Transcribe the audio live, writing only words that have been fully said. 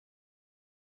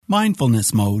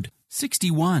Mindfulness Mode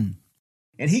 61.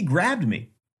 And he grabbed me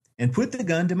and put the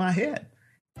gun to my head.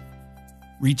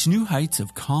 Reach new heights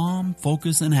of calm,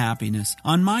 focus, and happiness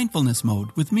on Mindfulness Mode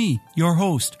with me, your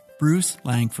host, Bruce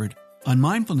Langford. On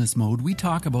Mindfulness Mode, we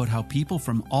talk about how people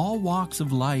from all walks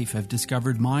of life have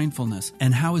discovered mindfulness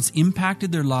and how it's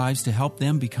impacted their lives to help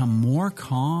them become more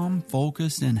calm,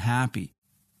 focused, and happy.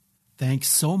 Thanks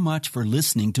so much for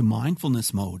listening to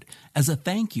Mindfulness Mode. As a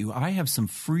thank you, I have some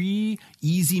free,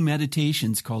 easy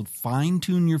meditations called Fine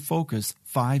Tune Your Focus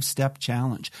 5-Step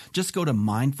Challenge. Just go to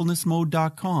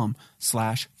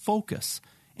mindfulnessmode.com/focus.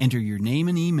 Enter your name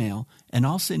and email, and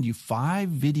I'll send you 5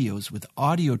 videos with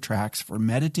audio tracks for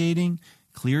meditating,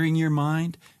 clearing your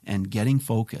mind, and getting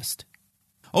focused.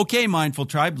 Okay, Mindful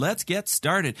Tribe, let's get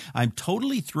started. I'm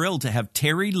totally thrilled to have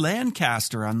Terry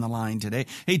Lancaster on the line today.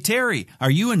 Hey, Terry,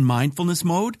 are you in mindfulness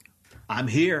mode? I'm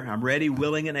here. I'm ready,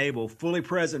 willing, and able. Fully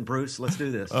present, Bruce. Let's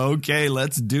do this. Okay,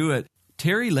 let's do it.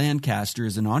 Terry Lancaster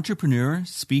is an entrepreneur,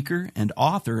 speaker, and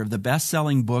author of the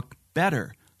best-selling book,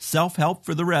 Better, Self-Help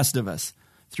for the Rest of Us.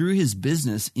 Through his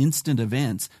business, Instant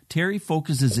Events, Terry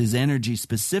focuses his energy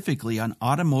specifically on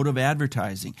automotive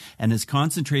advertising and has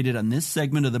concentrated on this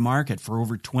segment of the market for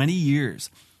over 20 years.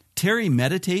 Terry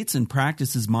meditates and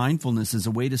practices mindfulness as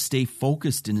a way to stay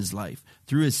focused in his life.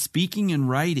 Through his speaking and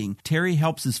writing, Terry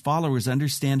helps his followers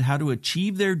understand how to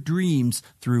achieve their dreams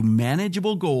through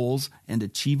manageable goals and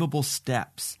achievable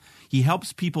steps. He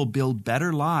helps people build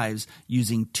better lives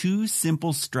using 2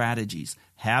 simple strategies: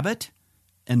 habit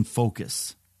and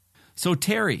focus. So,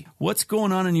 Terry, what's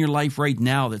going on in your life right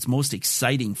now that's most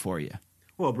exciting for you?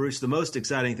 Well, Bruce, the most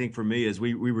exciting thing for me is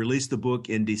we released the book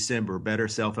in December, Better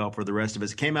Self-Help for the Rest of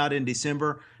Us. It came out in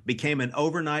December, became an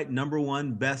overnight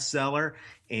 #1 bestseller.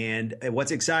 And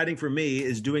what's exciting for me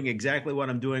is doing exactly what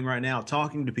I'm doing right now,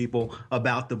 talking to people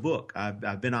about the book.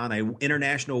 I've been on an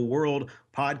international world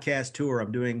podcast tour.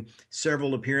 I'm doing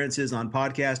several appearances on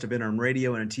podcasts. I've been on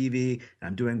radio and on TV. And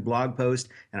I'm doing blog posts.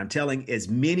 And I'm telling as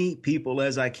many people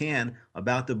as I can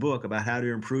about the book, about how to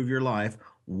improve your life,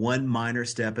 one minor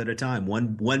step at a time,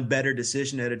 one better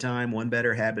decision at a time, one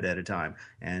better habit at a time.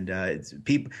 And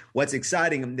what's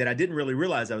exciting that I didn't really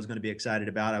realize I was going to be excited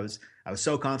about, I was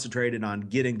so concentrated on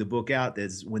getting the book out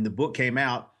that when the book came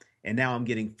out, and now I'm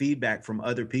getting feedback from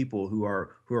other people who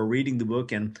are reading the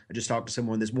book. And I just talked to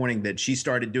someone this morning that she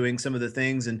started doing some of the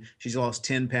things, and she's lost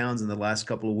 10 pounds in the last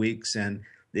couple of weeks. And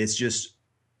it's just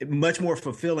much more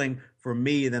fulfilling for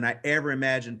me than I ever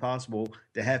imagined possible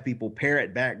to have people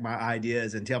parrot back my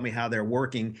ideas and tell me how they're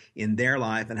working in their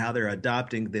life and how they're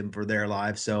adopting them for their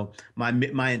lives. So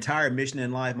my entire mission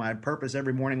in life, my purpose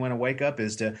every morning when I wake up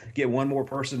is to get one more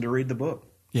person to read the book.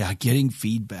 Yeah, getting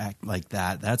feedback like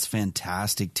that. That's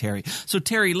fantastic, Terry. So,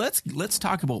 Terry, let's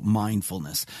talk about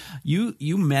mindfulness.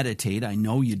 You meditate. I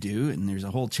know you do, and there's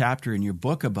a whole chapter in your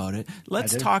book about it.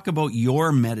 Let's talk about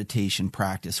your meditation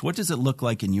practice. What does it look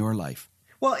like in your life?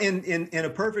 Well, in a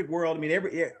perfect world, I mean,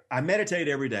 I meditate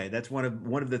every day. That's one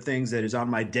of the things that is on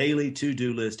my daily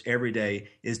to-do list every day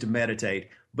is to meditate.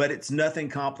 But it's nothing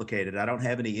complicated. I don't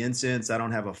have any incense. I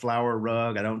don't have a flower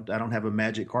rug. I don't have a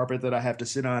magic carpet that I have to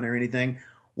sit on or anything.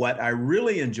 What I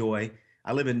really enjoy,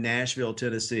 I live in Nashville,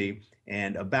 Tennessee,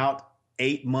 and about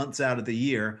 8 months out of the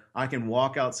year, I can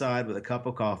walk outside with a cup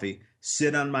of coffee,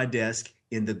 sit on my desk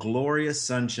in the glorious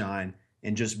sunshine,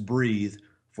 and just breathe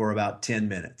for about 10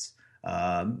 minutes.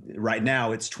 Right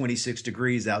now, it's 26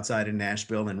 degrees outside in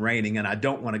Nashville and raining, and I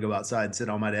don't want to go outside and sit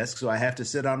on my desk, so I have to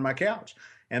sit on my couch.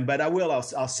 But I will.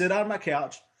 I'll sit on my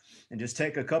couch and just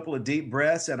take a couple of deep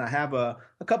breaths. And I have a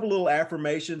couple little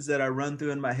affirmations that I run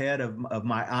through in my head of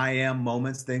my I am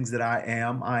moments, things that I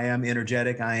am. I am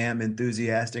energetic. I am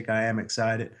enthusiastic. I am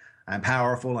excited. I'm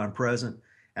powerful. I'm present.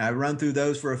 And I run through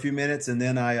those for a few minutes, and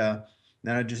then I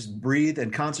just breathe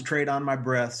and concentrate on my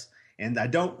breaths. And I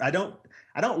don't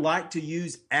like to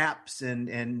use apps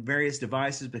and various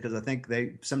devices because I think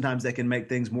sometimes they can make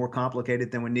things more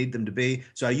complicated than we need them to be.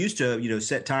 So I used to,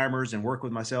 set timers and work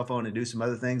with my cell phone and do some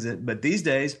other things. But these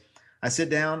days, I sit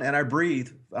down and I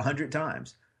breathe 100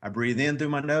 times. I breathe in through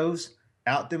my nose,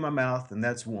 out through my mouth, and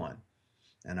that's 1.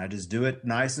 And I just do it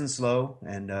nice and slow,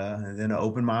 and then I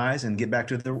open my eyes and get back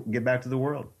to the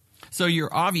world. So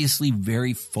you're obviously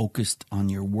very focused on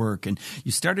your work, and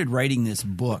you started writing this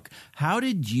book. How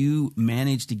did you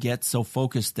manage to get so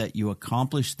focused that you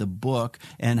accomplished the book,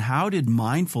 and how did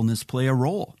mindfulness play a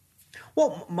role?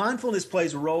 Well, mindfulness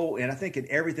plays a role, and I think in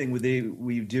everything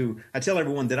we do. I tell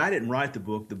everyone that I didn't write the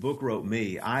book. The book wrote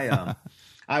me. I've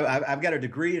got a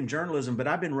degree in journalism, but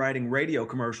I've been writing radio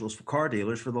commercials for car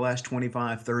dealers for the last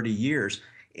 25, 30 years.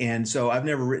 And so I've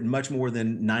never written much more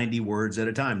than 90 words at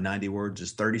a time. 90 words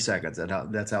is 30 seconds.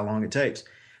 That's how long it takes.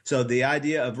 So the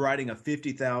idea of writing a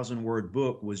 50,000 word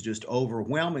book was just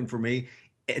overwhelming for me.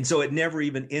 And so it never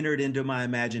even entered into my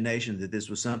imagination that this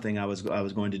was something I was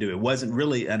going to do. It wasn't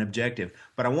really an objective,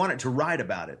 but I wanted to write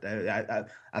about it. I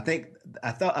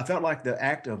felt like the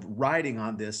act of writing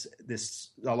on this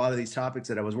a lot of these topics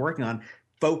that I was working on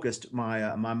focused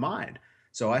my mind.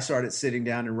 So I started sitting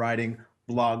down and writing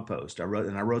blog posts. I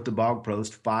wrote the blog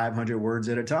post 500 words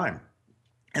at a time.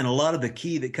 And a lot of the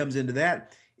key that comes into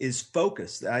that is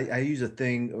focus. I use a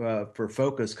thing for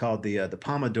focus called the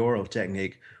Pomodoro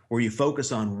technique, where you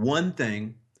focus on one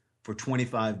thing for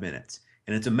 25 minutes.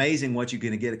 And it's amazing what you're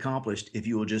going to get accomplished if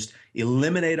you will just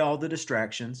eliminate all the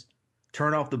distractions,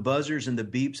 turn off the buzzers and the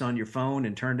beeps on your phone,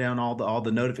 and turn down all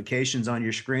the notifications on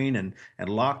your screen, and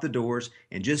lock the doors,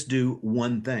 and just do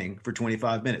one thing for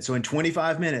 25 minutes. So in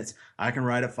 25 minutes, I can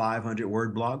write a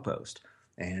 500-word blog post.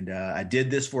 And I did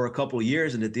this for a couple of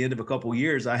years, and at the end of a couple of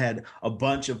years, I had a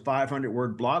bunch of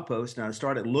 500-word blog posts, and I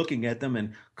started looking at them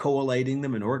and collating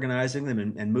them and organizing them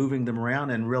and moving them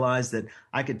around, and realized that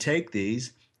I could take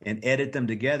these and edit them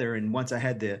together. And once I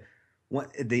had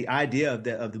the idea of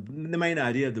the main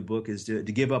idea of the book is to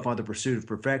give up on the pursuit of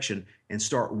perfection and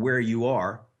start where you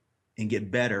are and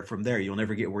get better from there. You'll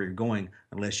never get where you're going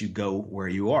unless you go where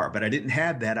you are. But I didn't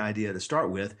have that idea to start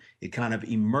with. It kind of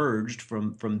emerged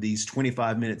from these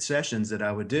 25-minute sessions that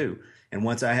I would do. And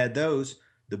once I had those,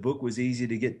 the book was easy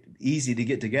to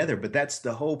get together. But that's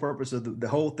the whole purpose of the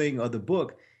whole thing of the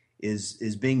book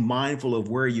is being mindful of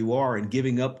where you are and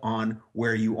giving up on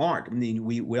where you aren't. I mean,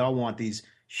 we all want these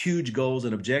huge goals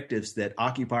and objectives that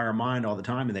occupy our mind all the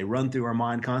time, and they run through our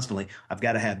mind constantly. I've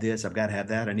got to have this. I've got to have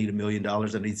that. I need $1 million. I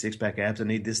need six-pack abs. I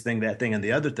need this thing, that thing, and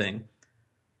the other thing.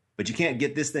 But you can't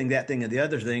get this thing, that thing, and the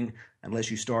other thing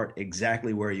unless you start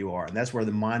exactly where you are. And that's where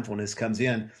the mindfulness comes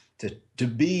in, to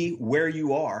be where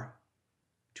you are,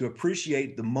 to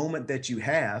appreciate the moment that you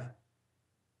have,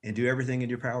 and do everything in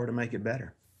your power to make it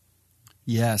better.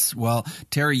 Yes. Well,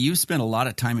 Terry, you've spent a lot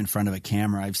of time in front of a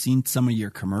camera. I've seen some of your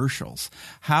commercials.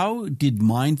 How did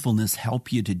mindfulness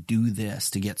help you to do this,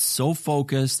 to get so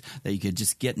focused that you could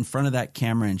just get in front of that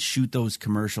camera and shoot those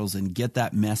commercials and get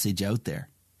that message out there?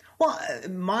 Well,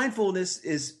 mindfulness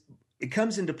it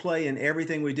comes into play in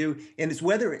everything we do. And it's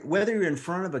whether you're in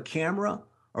front of a camera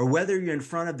or whether you're in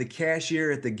front of the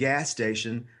cashier at the gas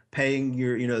station paying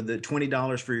the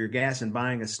 $20 for your gas and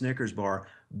buying a Snickers bar.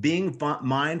 Being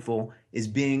mindful is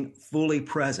being fully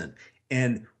present.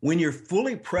 And when you're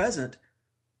fully present,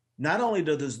 not only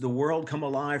does the world come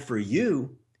alive for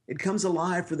you, it comes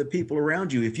alive for the people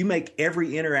around you. If you make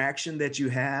every interaction that you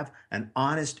have an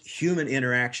honest human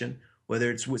interaction, whether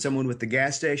it's with someone with the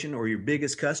gas station or your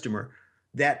biggest customer,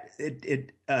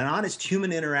 an honest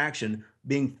human interaction,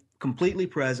 being completely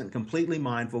present, completely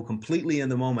mindful, completely in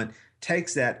the moment,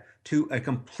 takes that to a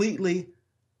completely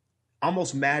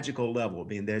almost magical level. I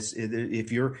mean,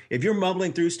 if you're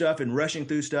mumbling through stuff and rushing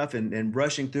through stuff and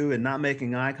brushing through and not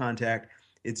making eye contact,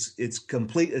 it's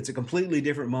a completely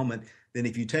different moment than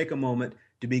if you take a moment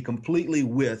to be completely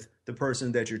with the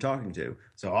person that you're talking to.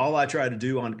 So all I try to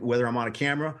do, whether I'm on a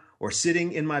camera or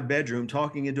sitting in my bedroom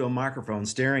talking into a microphone,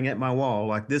 staring at my wall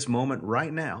like this moment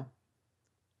right now,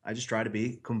 I just try to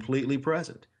be completely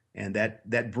present. And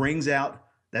that brings out,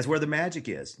 that's where the magic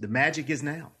is. The magic is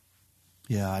now.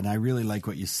 Yeah, and I really like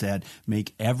what you said.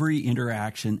 Make every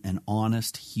interaction an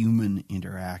honest human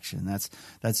interaction.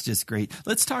 That's just great.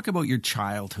 Let's talk about your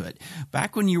childhood.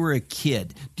 Back when you were a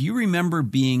kid, do you remember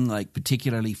being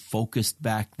particularly focused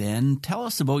back then? Tell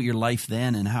us about your life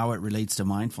then and how it relates to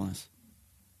mindfulness.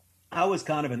 I was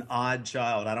kind of an odd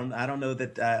child. I don't know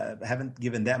that I haven't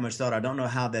given that much thought. I don't know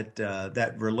how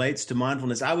that relates to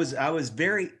mindfulness. I was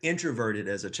very introverted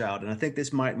as a child, and I think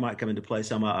this might come into play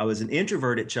some. I was an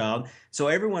introverted child, so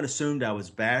everyone assumed I was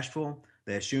bashful.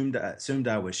 They assumed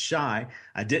I was shy.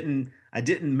 I didn't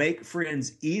make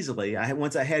friends easily.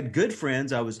 Once I had good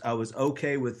friends, I was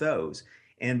okay with those.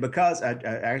 And because I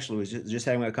actually was just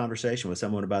having a conversation with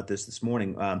someone about this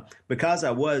morning, because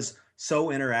I was so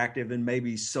interactive and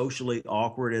maybe socially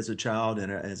awkward as a child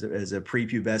and as a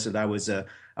prepubescent, I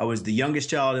was the youngest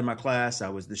child in my class. I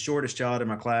was the shortest child in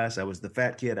my class. I was the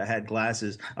fat kid. I had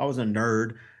glasses. I was a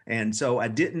nerd. And so I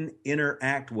didn't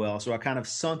interact well. So I kind of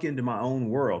sunk into my own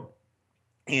world.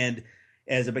 And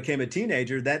as I became a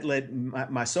teenager, that led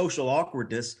my social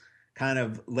awkwardness kind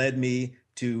of led me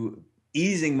to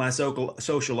easing my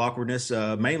social awkwardness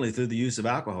mainly through the use of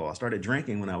alcohol. I started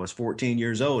drinking when I was 14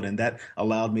 years old, and that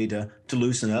allowed me to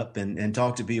loosen up and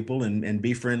talk to people and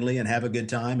be friendly and have a good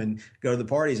time and go to the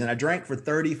parties. And I drank for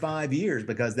 35 years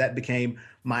because that became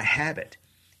my habit.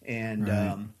 And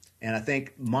right. And I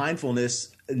think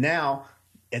mindfulness now,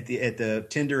 at the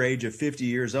tender age of 50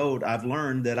 years old, I've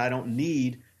learned that I don't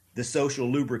need the social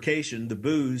lubrication, the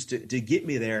booze to get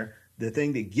me there. The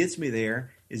thing that gets me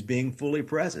there is being fully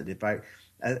present.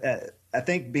 I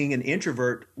think being an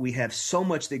introvert, we have so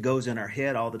much that goes in our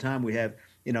head all the time. We have,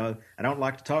 I don't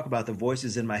like to talk about the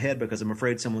voices in my head because I'm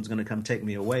afraid someone's going to come take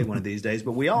me away one of these days.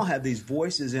 But we all have these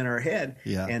voices in our head,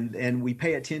 and we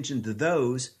pay attention to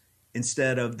those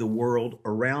instead of the world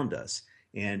around us.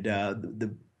 And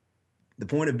the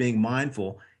point of being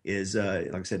mindful is,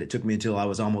 like I said, it took me until I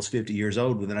was almost 50 years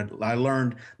old when I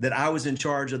learned that I was in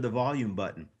charge of the volume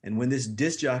button. And when this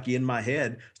disc jockey in my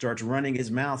head starts running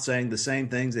his mouth saying the same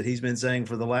things that he's been saying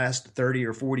for the last 30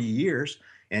 or 40 years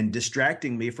and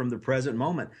distracting me from the present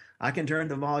moment, I can turn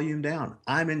the volume down.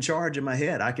 I'm in charge of my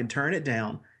head. I can turn it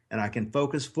down and I can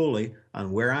focus fully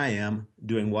on where I am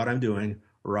doing what I'm doing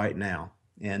right now.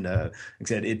 And like I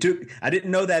said, I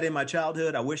didn't know that in my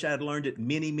childhood. I wish I had learned it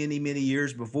many, many, many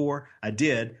years before. I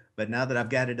did. But now that I've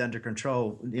got it under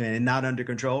control, and not under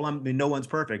control, I mean, no one's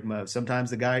perfect. Sometimes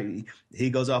the guy,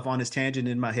 he goes off on his tangent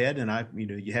in my head, and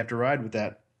you have to ride with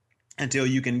that until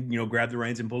you can, grab the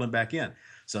reins and pull him back in.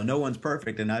 So no one's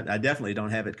perfect. And I definitely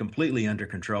don't have it completely under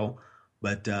control.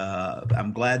 But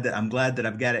I'm glad that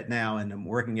I've got it now, and I'm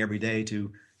working every day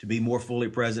to be more fully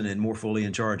present and more fully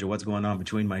in charge of what's going on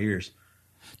between my ears.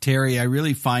 Terry, I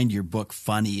really find your book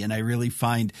funny, and I really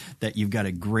find that you've got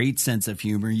a great sense of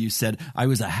humor. You said, I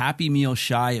was a Happy Meal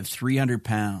shy of 300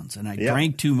 pounds, and I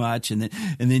drank too much. And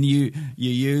then you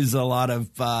use a lot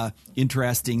of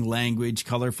interesting language,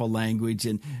 colorful language,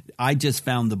 and I just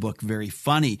found the book very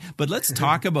funny. But let's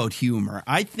talk about humor.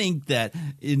 I think that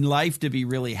in life, to be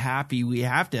really happy, we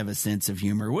have to have a sense of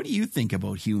humor. What do you think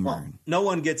about humor? Well, no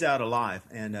one gets out alive,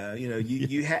 and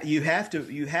you have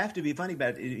to be funny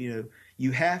about it.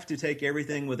 You have to take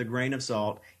everything with a grain of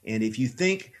salt, and if you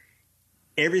think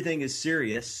everything is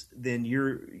serious, then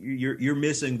you're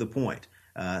missing the point.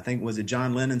 I think, was it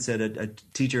John Lennon said a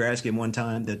teacher asked him one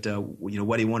time that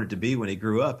what he wanted to be when he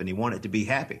grew up, and he wanted to be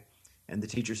happy. And the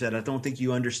teacher said, I don't think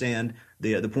you understand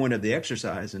the point of the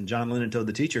exercise. And John Lennon told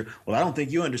the teacher, well, I don't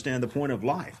think you understand the point of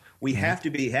life. We have to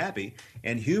be happy,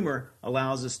 and humor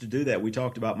allows us to do that. We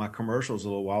talked about my commercials a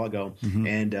little while ago.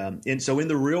 And so in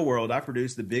the real world, I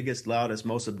produce the biggest, loudest,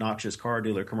 most obnoxious car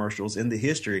dealer commercials in the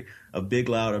history of big,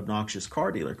 loud, obnoxious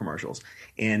car dealer commercials.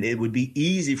 And it would be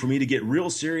easy for me to get real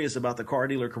serious about the car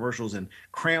dealer commercials and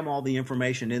cram all the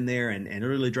information in there and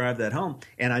really drive that home.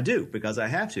 And I do, because I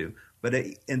have to. But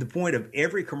in the point of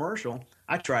every commercial,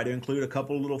 I try to include a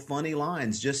couple of little funny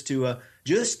lines just to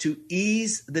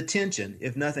ease the tension,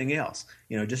 if nothing else.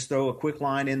 Just throw a quick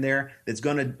line in there that's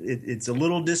it's a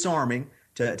little disarming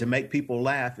to make people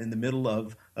laugh in the middle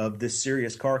of this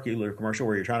serious car dealer commercial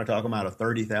where you're trying to talk them out of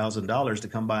 $30,000 to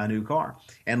come buy a new car.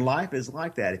 And life is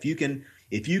like that. If you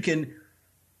can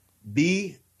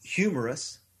be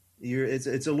humorous,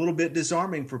 it's a little bit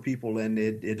disarming for people, and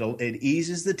it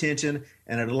eases the tension,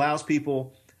 and it allows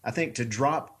people, I think, to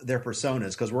drop their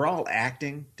personas, because we're all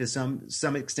acting to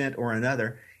some extent or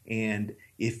another. And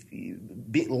if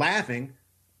laughing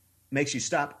makes you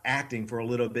stop acting for a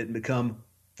little bit and become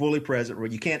fully present, where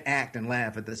you can't act and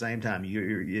laugh at the same time.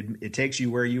 It takes you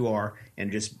where you are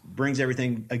and just brings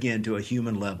everything again to a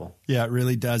human level. Yeah, it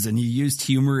really does. And you used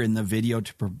humor in the video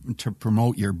to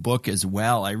promote your book as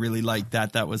well. I really liked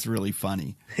that. That was really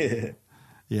funny.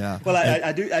 Yeah. Well,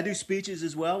 I do speeches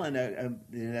as well, and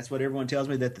that's what everyone tells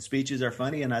me, that the speeches are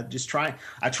funny. And I try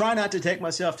not to take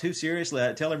myself too seriously.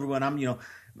 I tell everyone I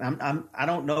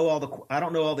don't know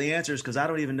all the answers, because I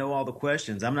don't even know all the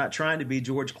questions. I'm not trying to be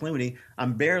George Clooney.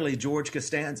 I'm barely George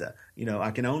Costanza.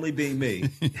 I can only be me.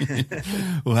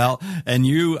 Well, and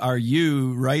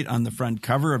you right on the front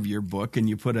cover of your book, and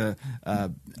you put a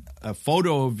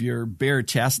photo of your bare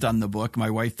chest on the book. My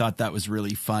wife thought that was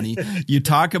really funny. You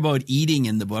talk about eating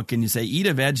in the book, and you say, eat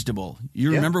a vegetable.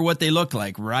 You remember what they look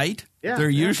like, right? Yeah, they're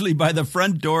usually by the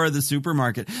front door of the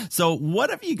supermarket. So what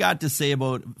have you got to say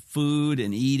about food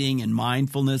and eating and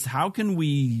mindfulness? How can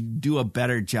we do a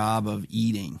better job of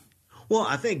eating? Well,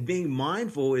 I think being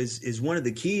mindful is one of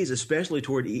the keys, especially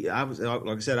toward. I was,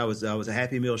 like I said, I was a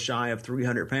Happy Meal shy of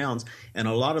 300 pounds, and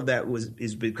a lot of that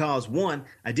is because, one,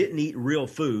 I didn't eat real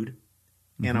food,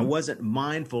 and I wasn't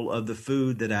mindful of the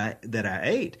food that I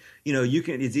ate.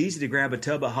 It's easy to grab a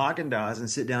tub of Haagen-Dazs and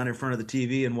sit down in front of the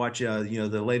TV and watch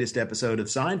the latest episode of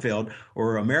Seinfeld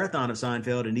or a marathon of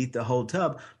Seinfeld and eat the whole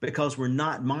tub, because we're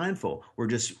not mindful. We're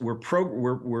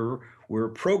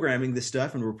programming this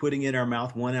stuff, and we're putting it in our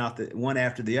mouth one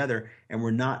after the other, and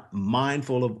we're not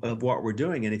mindful of what we're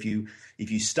doing. And if you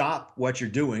stop what you're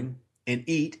doing and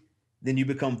eat, then you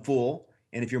become full.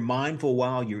 And if you're mindful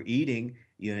while you're eating,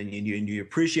 and you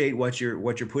appreciate what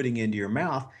you're putting into your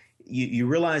mouth, you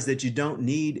realize that you don't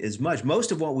need as much.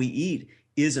 Most of what we eat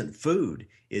isn't food.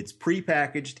 It's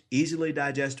prepackaged, easily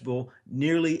digestible,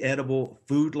 nearly edible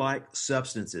food-like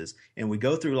substances. And we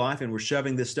go through life and we're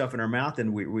shoving this stuff in our mouth,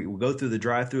 and we go through the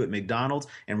drive-thru at McDonald's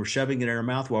and we're shoving it in our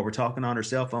mouth while we're talking on our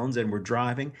cell phones and we're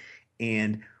driving.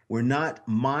 And we're not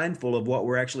mindful of what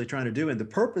we're actually trying to do. And the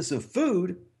purpose of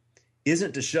food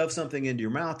isn't to shove something into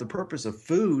your mouth. The purpose of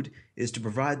food is to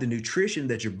provide the nutrition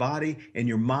that your body and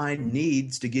your mind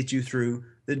needs to get you through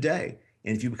the day.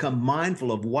 And if you become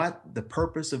mindful of what the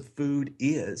purpose of food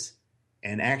is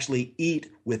and actually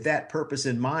eat with that purpose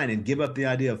in mind and give up the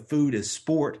idea of food as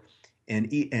sport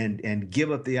and eat and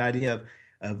give up the idea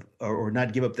or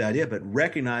not give up the idea, but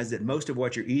recognize that most of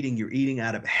what you're eating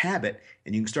out of habit,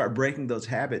 and you can start breaking those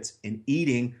habits and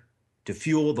eating to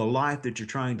fuel the life that you're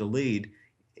trying to lead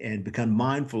and become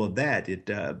mindful of that.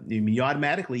 You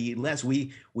automatically eat less.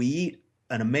 We eat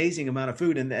an amazing amount of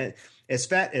food, and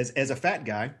as a fat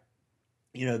guy,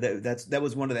 that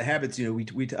was one of the habits.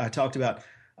 I talked about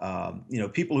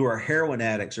people who are heroin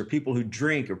addicts or people who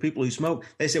drink or people who smoke.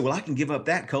 They say, well, I can give up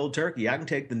that cold turkey. I can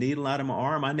take the needle out of my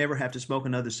arm. I never have to smoke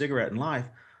another cigarette in life.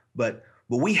 But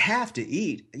we have to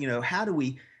eat. How do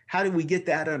we get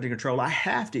that under control? I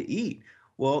have to eat.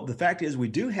 Well, the fact is we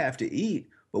do have to eat,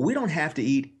 but we don't have to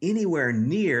eat anywhere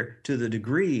near to the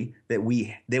degree that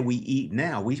we eat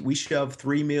now. We shove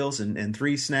 3 meals and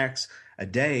 3 snacks a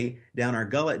day down our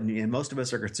gullet, and most of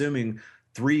us are consuming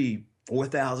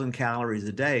 4,000 calories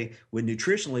a day, when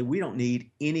nutritionally we don't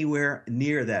need anywhere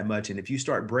near that much. And if you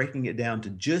start breaking it down to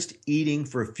just eating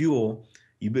for fuel,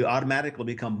 you automatically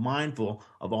become mindful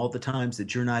of all the times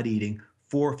that you're not eating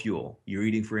for fuel. You're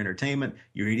eating for entertainment,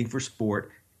 you're eating for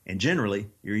sport, and generally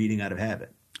you're eating out of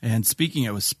habit. And speaking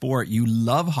of sport, you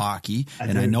love hockey,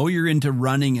 I know you're into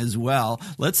running as well.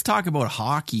 Let's talk about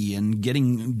hockey and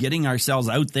getting ourselves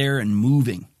out there and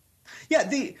moving. Yeah,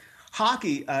 the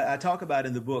hockey I talk about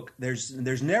in the book.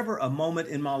 There's never a moment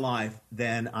in my life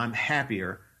than I'm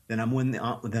happier than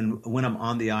when I'm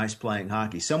on the ice playing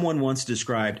hockey. Someone once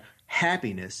described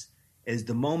happiness as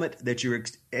the moment that your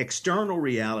external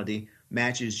reality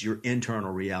matches your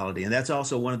internal reality, and that's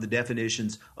also one of the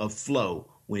definitions of flow.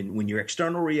 When your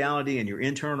external reality and your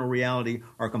internal reality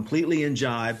are completely in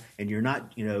jive, and you're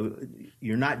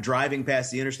not driving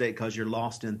past the interstate because you're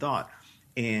lost in thought.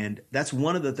 And that's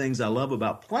one of the things I love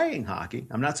about playing hockey.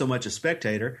 I'm not so much a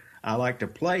spectator. I like to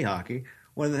play hockey.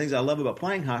 One of the things I love about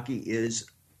playing hockey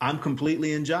is I'm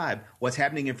completely in jive. What's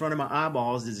happening in front of my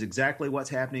eyeballs is exactly what's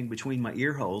happening between my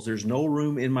ear holes. There's no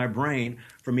room in my brain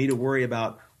for me to worry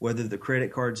about whether the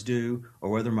credit card's due, or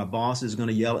whether my boss is going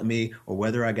to yell at me, or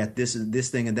whether I got this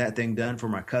thing and that thing done for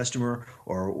my customer,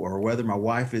 or whether my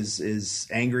wife is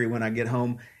angry when I get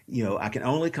home. I can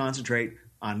only concentrate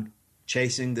on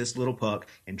chasing this little puck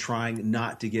and trying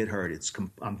not to get hurt.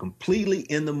 I'm completely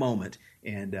in the moment.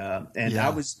 And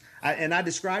yeah. I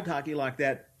described hockey like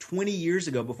that 20 years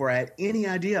ago before I had any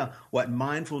idea what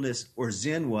mindfulness or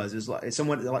Zen was. Is like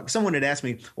someone had asked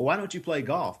me, well, why don't you play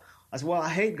golf? I said, well, I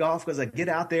hate golf because I get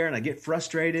out there and I get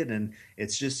frustrated, and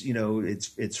it's just,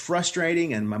 it's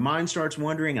frustrating, and my mind starts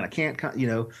wandering, and I can't,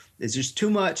 it's just too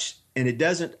much, and it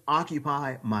doesn't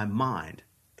occupy my mind.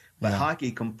 But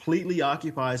hockey completely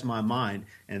occupies my mind,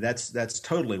 and that's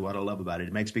totally what I love about it.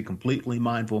 It makes me completely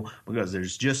mindful because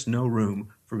there's just no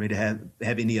room for me to have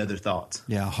any other thoughts.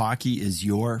 Yeah, hockey is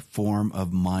your form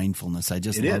of mindfulness. I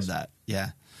just love that.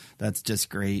 Yeah. That's just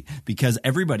great, because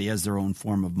everybody has their own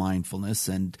form of mindfulness,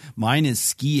 and mine is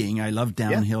skiing. I love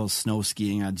downhill snow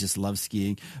skiing. I just love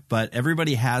skiing. But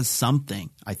everybody has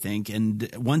something, I think, and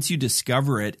once you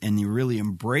discover it and you really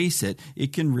embrace it,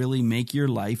 it can really make your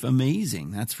life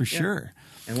amazing. That's for sure.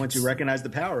 And once you recognize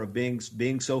the power of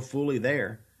being so fully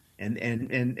there, and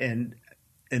then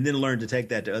learn to take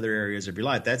that to other areas of your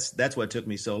life. That's what took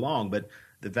me so long, but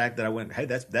the fact that I went, hey,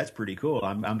 that's pretty cool.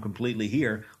 I'm completely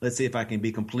here. Let's see if I can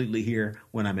be completely here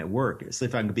when I'm at work. Let's see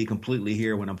if I can be completely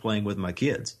here when I'm playing with my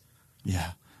kids.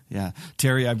 Yeah. Yeah.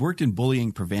 Terry, I've worked in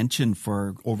bullying prevention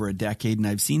for over a decade, and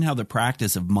I've seen how the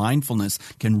practice of mindfulness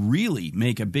can really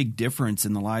make a big difference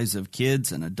in the lives of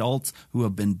kids and adults who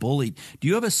have been bullied. Do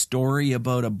you have a story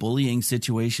about a bullying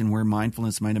situation where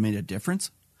mindfulness might have made a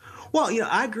difference? Well,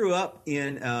 I grew up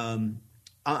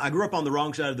on the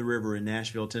wrong side of the river in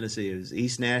Nashville, Tennessee. It was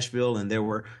East Nashville, and there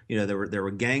were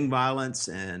gang violence,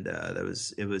 and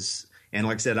and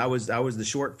like I said, I was the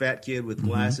short, fat kid with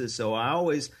glasses. So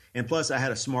and plus I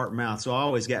had a smart mouth, so I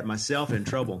always got myself in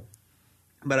trouble.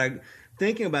 But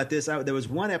thinking about this, there was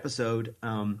one episode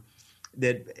and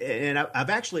I've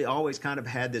actually always kind of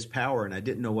had this power, and I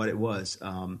didn't know what it was.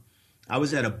 I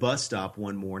was at a bus stop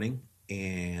one morning,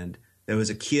 and there was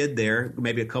a kid there,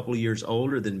 maybe a couple of years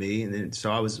older than me, and then,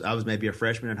 so I was maybe a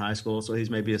freshman in high school, so he's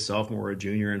maybe a sophomore or a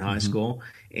junior in high school,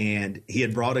 and he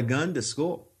had brought a gun to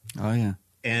school. Oh yeah,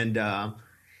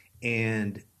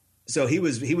 and so he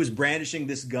was brandishing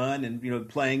this gun and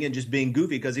playing and just being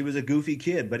goofy because he was a goofy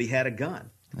kid, but he had a gun.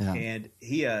 Yeah. And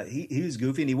he was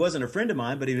goofy, and he wasn't a friend of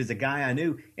mine, but he was a guy I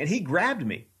knew, and he grabbed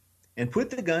me and put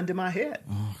the gun to my head.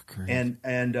 Oh, great.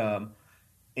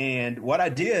 And what I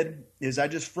did is I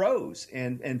just froze.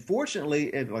 And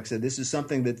fortunately, like I said, this is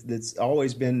something that's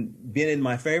always been in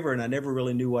my favor, and I never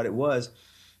really knew what it was.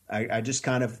 I just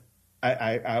kind of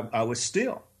I was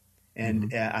still.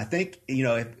 And I think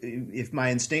if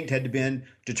my instinct had been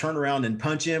to turn around and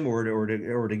punch him or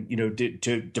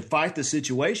to fight the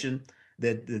situation,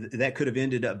 that could have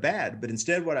ended up bad. But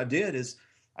instead, what I did is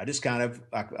I just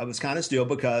I was kind of still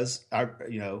because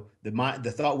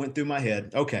the thought went through my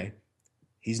head. Okay,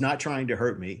 he's not trying to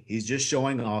hurt me. He's just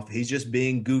showing off. He's just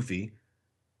being goofy.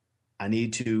 I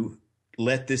need to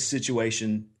let this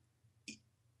situation,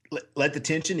 let the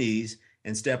tension ease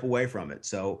and step away from it.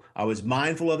 So I was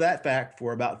mindful of that fact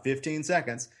for about 15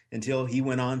 seconds until he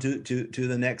went on to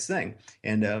the next thing.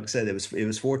 And like I said, it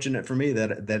was fortunate for me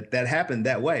that happened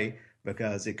that way,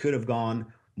 because it could have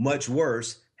gone much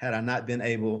worse had I not been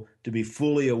able to be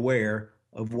fully aware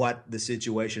of what the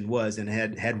situation was and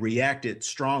had reacted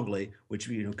strongly, which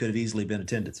could have easily been a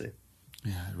tendency.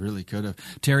 Yeah, it really could have.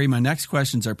 Terry, my next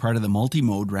questions are part of the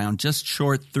multi-mode round. Just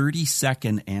short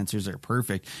 30-second answers are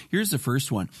perfect. Here's the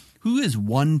first one. Who is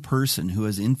one person who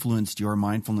has influenced your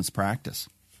mindfulness practice?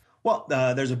 Well,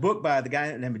 there's a book by the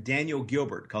guy named Daniel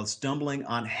Gilbert called Stumbling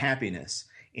on Happiness,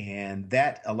 and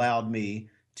that allowed me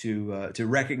to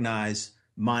recognize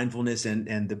mindfulness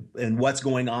and what's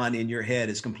going on in your head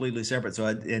is completely separate. So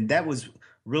and that was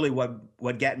really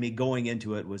what got me going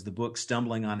into it, was the book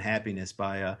Stumbling on Happiness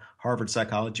by Harvard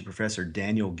psychology professor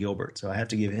Daniel Gilbert. So I have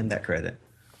to give him that credit.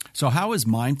 So how has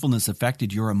mindfulness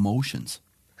affected your emotions?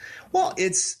 Well,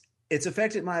 it's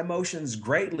affected my emotions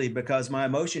greatly, because my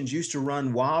emotions used to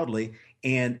run wildly,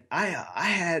 and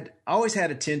I always had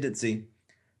a tendency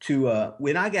to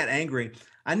when I got angry,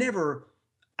 I never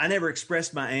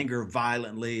expressed my anger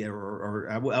violently, or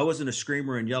I wasn't a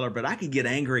screamer and yeller, but I could get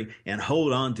angry and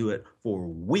hold on to it for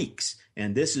weeks.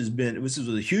 And this was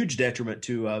a huge detriment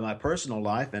to my personal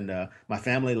life and my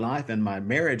family life and my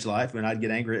marriage life, when I'd get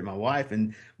angry at my wife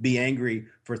and be angry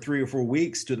for 3 or 4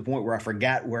 weeks to the point where I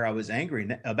forgot where I was angry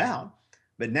about.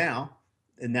 But now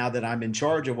that I'm in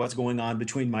charge of what's going on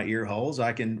between my ear holes,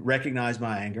 I can recognize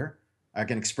my anger. I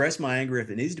can express my anger if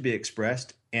it needs to be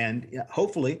expressed, and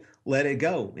hopefully let it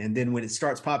go. And then when it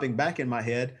starts popping back in my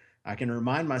head, I can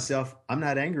remind myself, I'm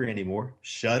not angry anymore.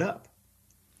 Shut up.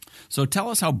 So tell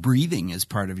us how breathing is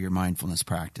part of your mindfulness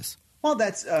practice. Well,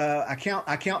 that's I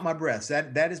count my breaths.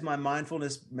 That is my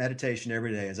mindfulness meditation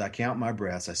every day, is I count my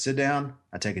breaths. I sit down,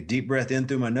 I take a deep breath in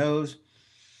through my nose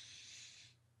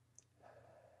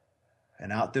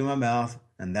and out through my mouth,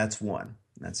 and that's one.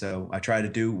 And so I try to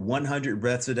do 100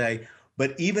 breaths a day.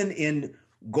 But even in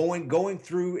going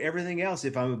through everything else,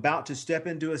 if I'm about to step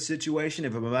into a situation,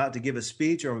 if I'm about to give a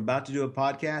speech, or I'm about to do a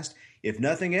podcast, if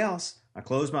nothing else, I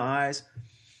close my eyes,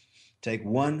 take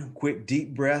one quick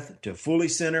deep breath to fully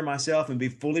center myself and be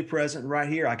fully present right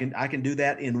here. I can do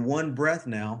that in one breath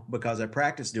now, because I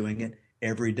practice doing it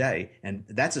every day. And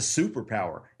that's a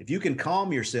superpower. If you can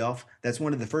calm yourself, that's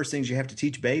one of the first things you have to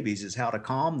teach babies, is how to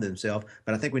calm themselves.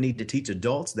 But I think we need to teach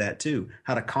adults that too,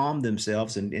 how to calm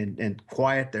themselves and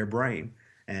quiet their brain.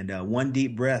 And one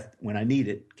deep breath when I need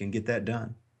it can get that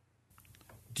done.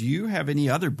 Do you have any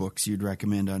other books you'd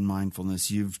recommend on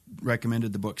mindfulness? You've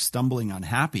recommended the book Stumbling on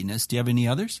Happiness. Do you have any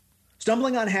others?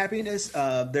 Stumbling on Happiness,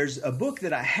 there's a book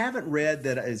that I haven't read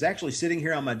that is actually sitting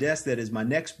here on my desk that is my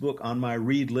next book on my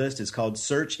read list. It's called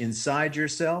Search Inside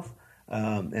Yourself,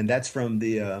 and that's from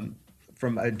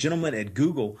a gentleman at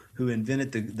Google who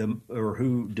invented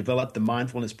who developed the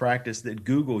mindfulness practice that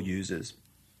Google uses.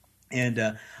 And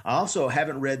I also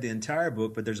haven't read the entire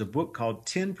book, but there's a book called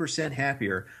 10%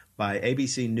 Happier by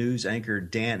ABC News anchor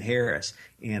Dan Harris.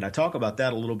 And I talk about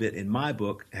that a little bit in my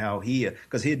book, how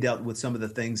because he had dealt with some of the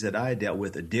things that I had dealt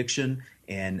with, addiction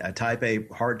and a type A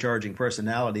hard-charging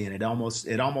personality, and it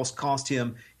almost cost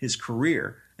him his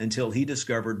career until he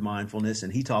discovered mindfulness.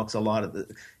 And he talks a lot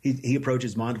of he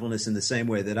approaches mindfulness in the same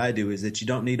way that I do, is that you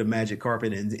don't need a magic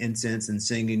carpet and incense and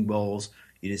singing bowls.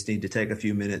 You just need to take a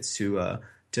few minutes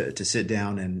to sit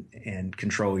down and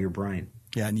control your brain.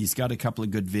 Yeah, and he's got a couple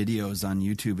of good videos on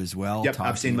YouTube as well. Yep,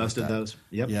 I've seen most of those.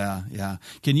 Yep. Yeah.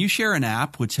 Can you share an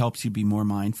app which helps you be more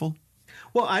mindful?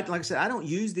 Well, like I said, I don't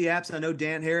use the apps. I know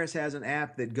Dan Harris has an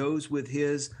app that goes with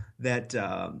his that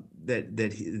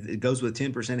goes with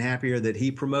 10% Happier that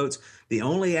he promotes. The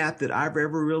only app that I've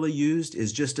ever really used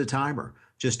is just a timer,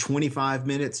 just 25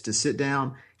 minutes to sit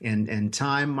down and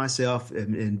time myself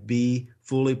and be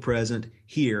fully present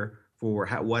here for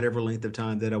whatever length of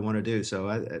time that I want to do.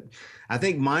 So I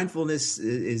think mindfulness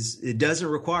it doesn't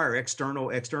require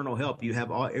external help. You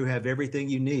have everything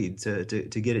you need to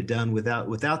get it done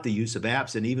without the use of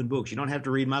apps and even books. You don't have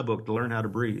to read my book to learn how to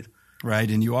breathe.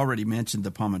 Right, and you already mentioned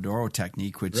the Pomodoro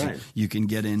technique, which right. you can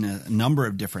get in a number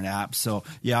of different apps. So,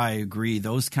 yeah, I agree.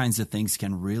 Those kinds of things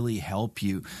can really help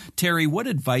you. Terry, what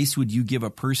advice would you give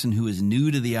a person who is new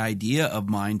to the idea of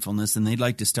mindfulness and they'd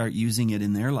like to start using it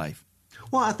in their life?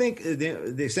 Well, I think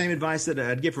the same advice that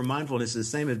I'd give for mindfulness is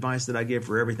the same advice that I give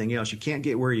for everything else. You can't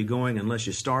get where you're going unless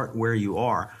you start where you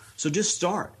are. So just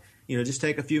start. Just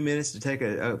take a few minutes to take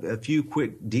a few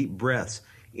quick, deep breaths.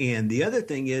 And the other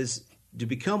thing is to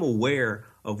become aware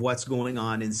of what's going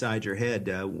on inside your head.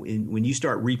 When you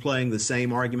start replaying the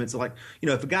same arguments, like,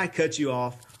 if a guy cuts you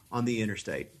off on the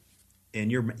interstate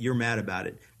and you're mad about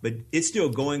it, but it's still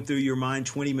going through your mind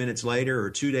 20 minutes later or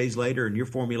 2 days later, and you're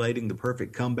formulating the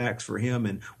perfect comebacks for him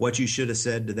and what you should have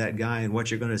said to that guy and what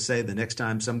you're going to say the next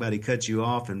time somebody cuts you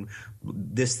off and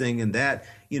this thing and that,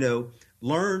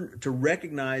 learn to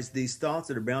recognize these thoughts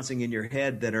that are bouncing in your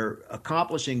head that are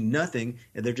accomplishing nothing,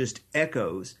 and they're just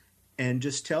echoes, and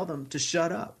just tell them to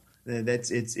shut up.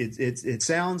 It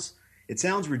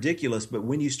sounds ridiculous, but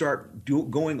when you start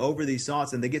going over these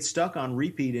thoughts and they get stuck on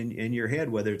repeat in your head,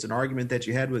 whether it's an argument that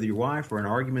you had with your wife or an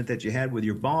argument that you had with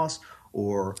your boss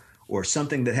or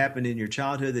something that happened in your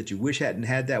childhood that you wish hadn't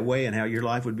had that way and how your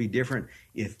life would be different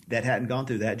if that hadn't gone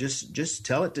through that, just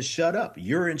tell it to shut up.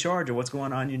 You're in charge of what's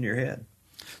going on in your head.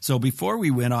 So before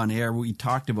we went on air, we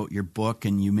talked about your book,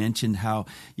 and you mentioned how,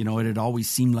 it had always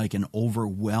seemed like an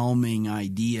overwhelming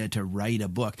idea to write a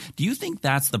book. Do you think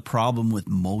that's the problem with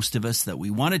most of us, that we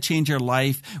want to change our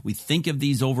life? We think of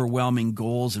these overwhelming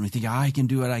goals and we think, I can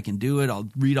do it. I'll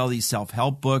read all these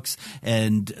self-help books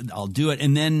and I'll do it.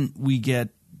 And then we get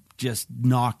just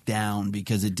knocked down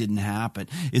because it didn't happen.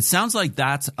 It sounds like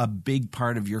that's a big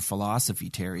part of your philosophy,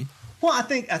 Terry. Well, I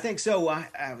think so.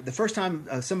 The first time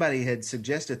somebody had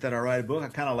suggested that I write a book, I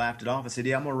kind of laughed it off. I said,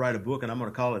 I'm going to write a book, and I'm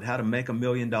going to call it How to Make $1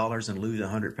 Million and Lose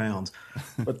 100 Pounds.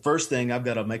 But first thing, I've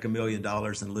got to make $1 million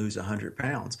and lose 100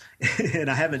 pounds. And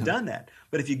I haven't done that.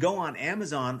 But if you go on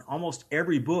Amazon, almost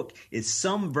every book is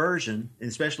some version,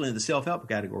 especially in the self-help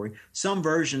category, some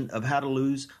version of how to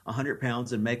lose 100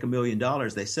 pounds and make $1 million.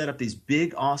 They set up these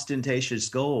big ostentatious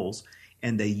goals,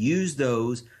 and they use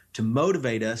those to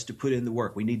motivate us to put in the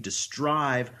work. We need to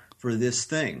strive for this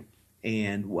thing.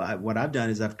 And what I've done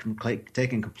is I've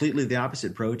taken completely the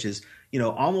opposite approach, is,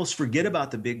 almost forget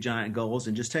about the big giant goals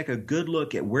and just take a good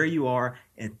look at where you are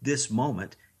at this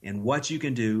moment and what you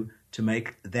can do to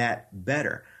make that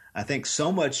better. I think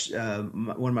so much,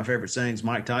 one of my favorite sayings,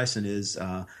 Mike Tyson, is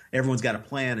everyone's got a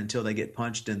plan until they get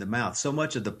punched in the mouth. So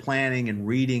much of the planning and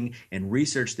reading and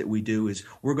research that we do is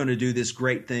we're going to do this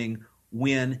great thing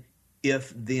when,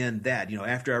 if, then, that,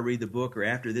 after I read the book or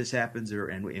after this happens,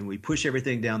 and we push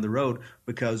everything down the road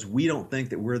because we don't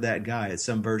think that we're that guy. It's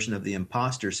some version of the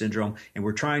imposter syndrome, and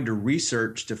we're trying to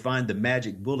research to find the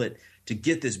magic bullet to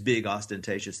get this big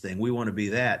ostentatious thing. We want to be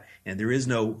that, and there is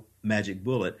no magic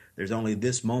bullet. There's only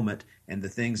this moment and the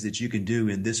things that you can do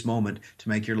in this moment to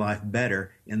make your life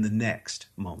better in the next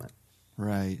moment.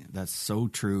 Right. That's so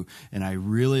true. And I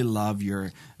really love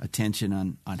your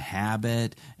attention on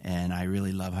habit, and I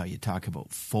really love how you talk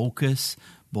about focus.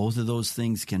 Both of those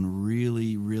things can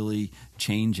really, really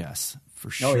change us for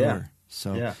sure. Oh, yeah.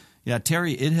 So, yeah,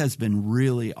 Terry, it has been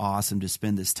really awesome to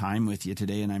spend this time with you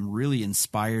today, and I'm really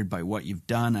inspired by what you've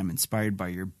done. I'm inspired by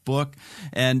your book.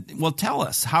 And, well, tell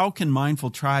us, how can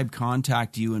Mindful Tribe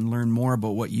contact you and learn more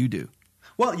about what you do?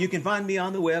 Well, you can find me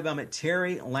on the web. I'm at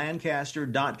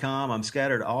terrylancaster.com. I'm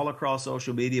scattered all across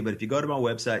social media, but if you go to my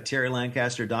website,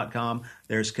 terrylancaster.com,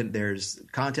 there's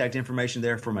contact information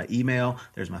there for my email.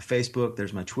 There's my Facebook.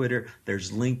 There's my Twitter. There's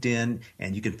LinkedIn,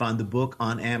 and you can find the book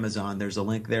on Amazon. There's a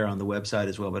link there on the website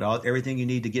as well. But everything you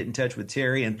need to get in touch with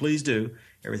Terry, and please do,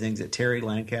 everything's at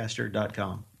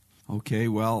terrylancaster.com. Okay,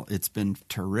 well, it's been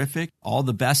terrific. All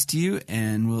the best to you,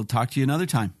 and we'll talk to you another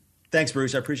time. Thanks,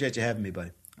 Bruce. I appreciate you having me, buddy.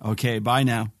 Okay, bye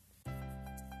now.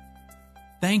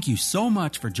 Thank you so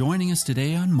much for joining us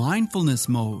today on Mindfulness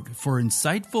Mode. For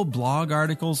insightful blog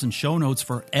articles and show notes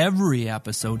for every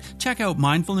episode, check out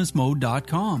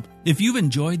mindfulnessmode.com. If you've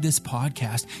enjoyed this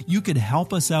podcast, you could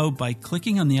help us out by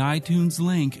clicking on the iTunes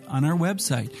link on our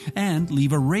website and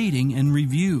leave a rating and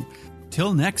review.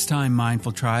 Till next time,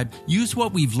 Mindful Tribe, use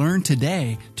what we've learned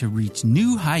today to reach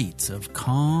new heights of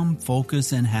calm,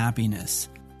 focus, and happiness.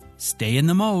 Stay in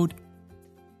the mode